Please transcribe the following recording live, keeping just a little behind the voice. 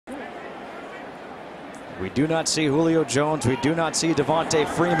We do not see Julio Jones. We do not see Devontae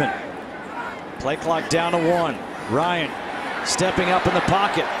Freeman. Play clock down to 1. Ryan stepping up in the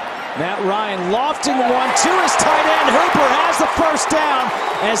pocket. Matt Ryan lofting one to his tight end. Hooper has the first down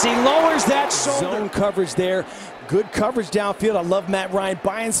as he lowers that shoulder. Zone coverage there. Good coverage downfield. I love Matt Ryan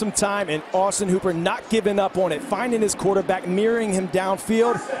buying some time, and Austin Hooper not giving up on it. Finding his quarterback, mirroring him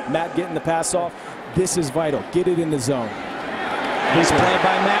downfield. Matt getting the pass off. This is vital. Get it in the zone. He's played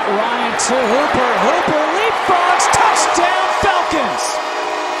by Matt Ryan to Hooper. Hooper leapfrogs. Touchdown Falcons.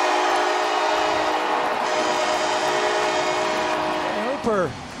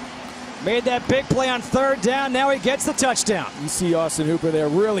 Hooper made that big play on 3rd down. Now he gets the touchdown. You see Austin Hooper there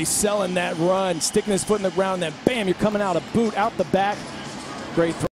really selling that run, sticking his foot in the ground, then bam, you're coming out a boot, out the back. Great throw.